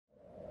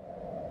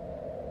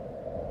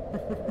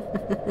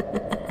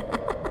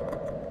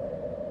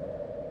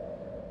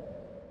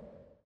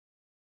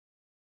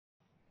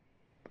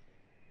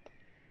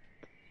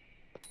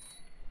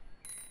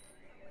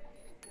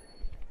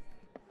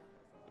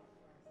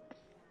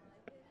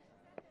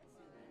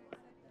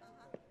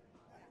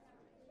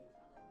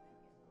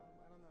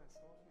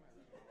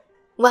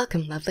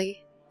Welcome,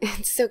 lovely.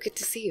 It's so good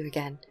to see you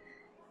again.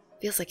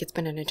 Feels like it's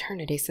been an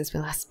eternity since we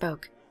last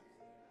spoke.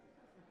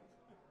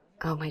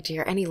 Oh, my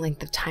dear, any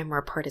length of time we're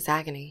apart is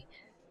agony.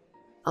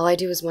 All I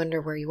do is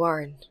wonder where you are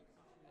and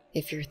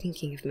if you're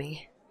thinking of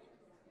me.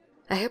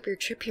 I hope your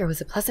trip here was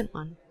a pleasant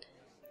one.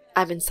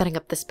 I've been setting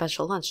up this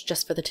special lunch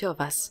just for the two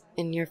of us,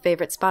 in your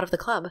favorite spot of the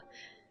club.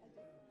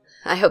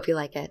 I hope you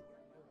like it.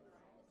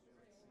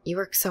 You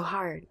work so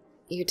hard,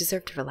 you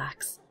deserve to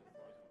relax.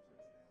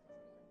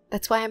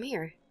 That's why I'm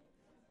here.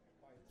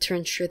 To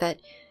ensure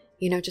that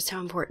you know just how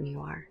important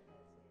you are.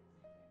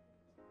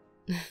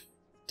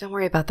 Don't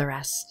worry about the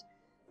rest.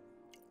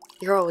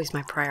 You're always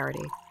my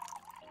priority,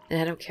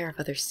 and I don't care if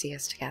others see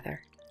us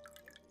together.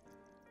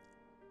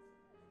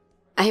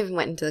 I even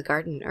went into the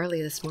garden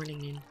early this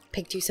morning and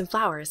picked you some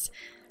flowers.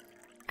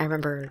 I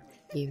remember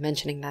you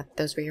mentioning that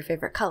those were your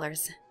favorite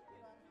colors.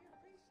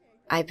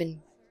 I've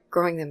been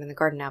growing them in the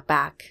garden out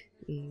back,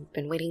 and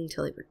been waiting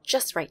until they were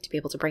just right to be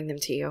able to bring them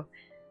to you.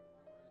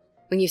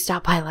 When you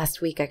stopped by last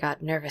week, I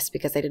got nervous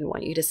because I didn't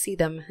want you to see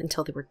them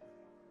until they were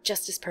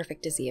just as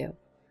perfect as you.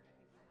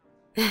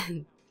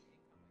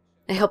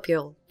 I hope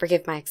you'll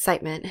forgive my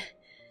excitement.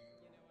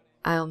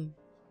 I'm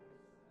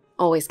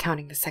always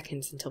counting the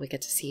seconds until we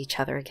get to see each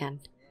other again.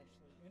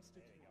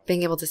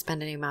 Being able to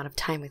spend any amount of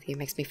time with you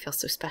makes me feel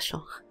so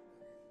special.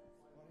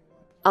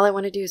 All I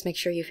want to do is make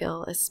sure you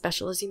feel as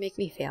special as you make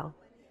me feel.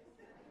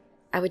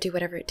 I would do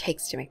whatever it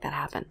takes to make that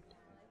happen.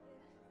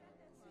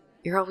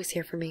 You're always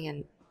here for me,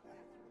 and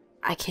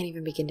I can't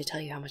even begin to tell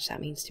you how much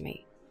that means to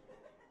me.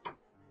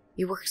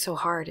 You work so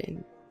hard,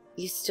 and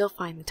you still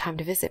find the time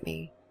to visit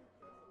me.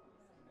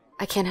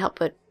 I can't help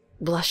but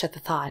blush at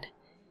the thought.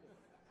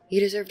 You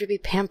deserve to be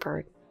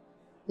pampered,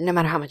 no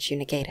matter how much you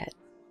negate it.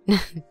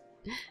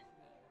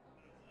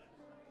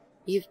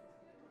 You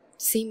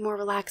seem more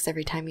relaxed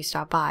every time you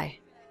stop by.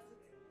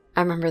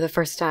 I remember the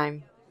first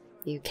time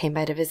you came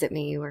by to visit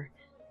me, you were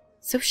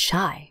so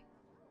shy.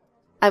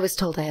 I was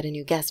told I had a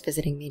new guest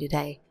visiting me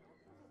today,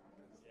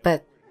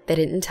 but they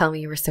didn't tell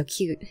me you were so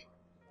cute.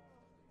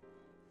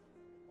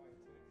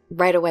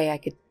 Right away, I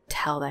could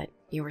tell that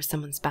you were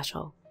someone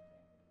special.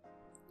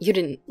 You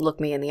didn't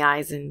look me in the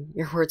eyes, and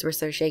your words were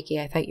so shaky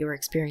I thought you were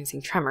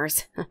experiencing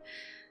tremors.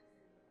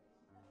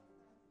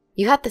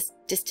 You had this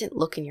distant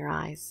look in your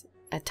eyes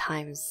at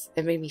times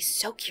that made me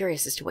so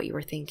curious as to what you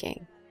were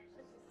thinking.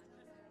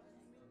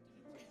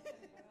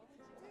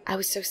 I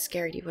was so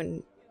scared you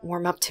wouldn't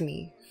warm up to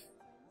me.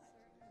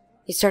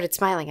 You started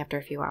smiling after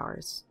a few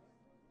hours.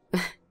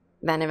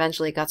 Then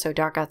eventually it got so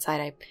dark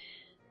outside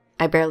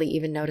I barely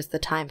even noticed the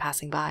time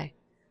passing by.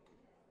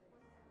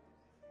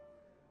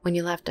 When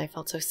you left, I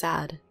felt so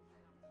sad.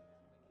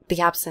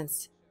 The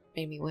absence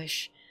made me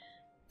wish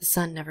the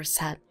sun never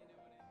set.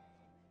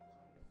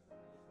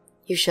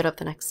 You showed up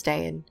the next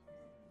day and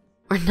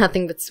were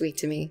nothing but sweet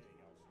to me.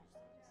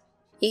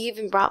 You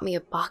even brought me a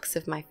box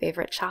of my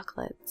favorite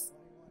chocolates.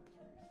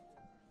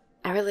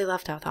 I really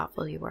loved how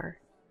thoughtful you were.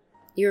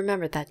 You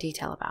remembered that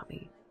detail about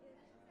me.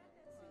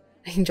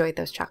 I enjoyed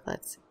those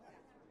chocolates,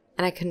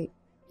 and I couldn't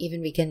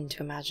even begin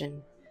to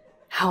imagine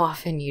how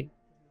often you'd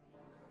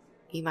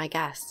be my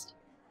guest.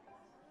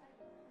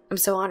 I'm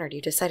so honored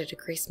you decided to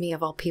grace me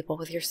of all people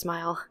with your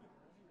smile.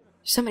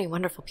 There's so many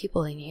wonderful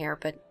people in here,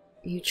 but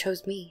you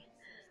chose me.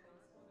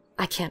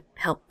 I can't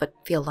help but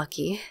feel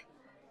lucky.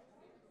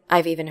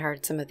 I've even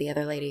heard some of the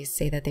other ladies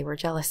say that they were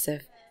jealous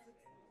of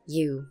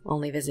you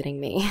only visiting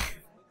me.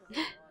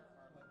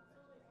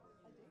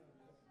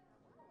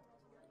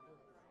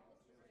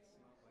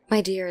 My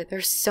dear,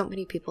 there's so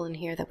many people in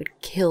here that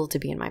would kill to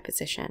be in my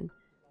position.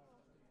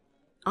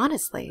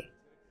 Honestly,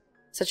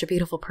 such a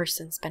beautiful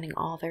person spending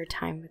all their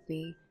time with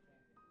me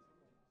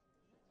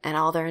and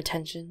all their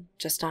attention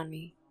just on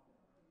me.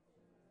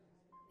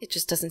 It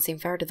just doesn't seem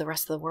fair to the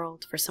rest of the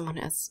world for someone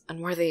as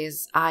unworthy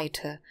as I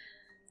to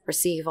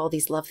receive all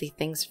these lovely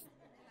things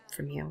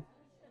from you.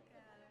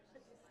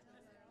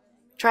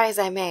 Try as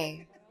I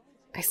may,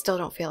 I still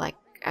don't feel like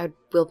I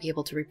will be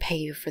able to repay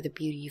you for the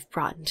beauty you've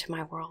brought into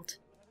my world.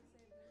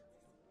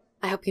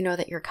 I hope you know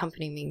that your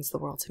company means the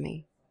world to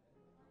me.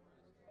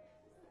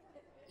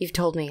 You've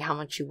told me how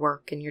much you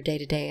work in your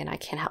day-to-day, and I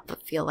can't help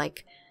but feel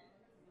like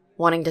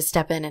wanting to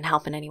step in and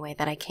help in any way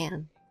that I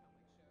can.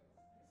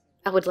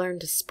 I would learn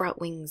to sprout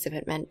wings if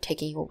it meant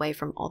taking you away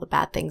from all the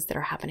bad things that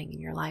are happening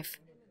in your life.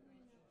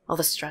 All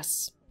the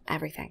stress,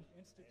 everything.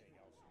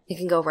 You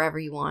can go wherever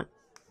you want,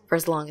 for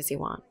as long as you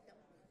want.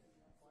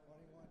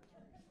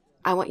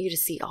 I want you to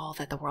see all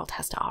that the world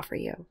has to offer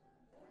you.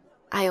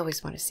 I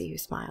always want to see you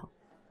smile.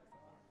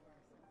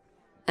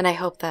 And I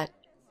hope that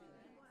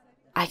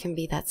I can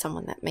be that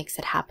someone that makes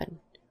it happen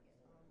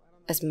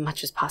as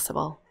much as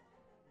possible.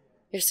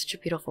 You're such a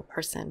beautiful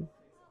person.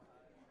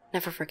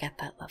 Never forget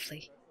that,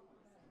 lovely.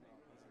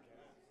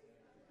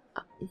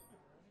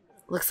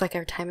 looks like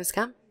our time has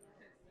come.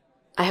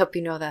 I hope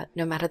you know that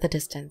no matter the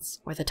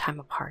distance or the time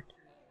apart,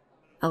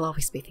 I'll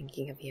always be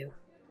thinking of you.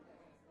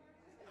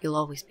 You'll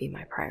always be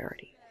my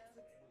priority.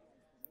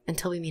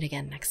 Until we meet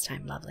again next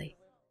time, lovely.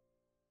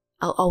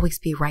 I'll always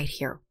be right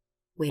here,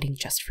 waiting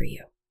just for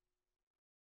you.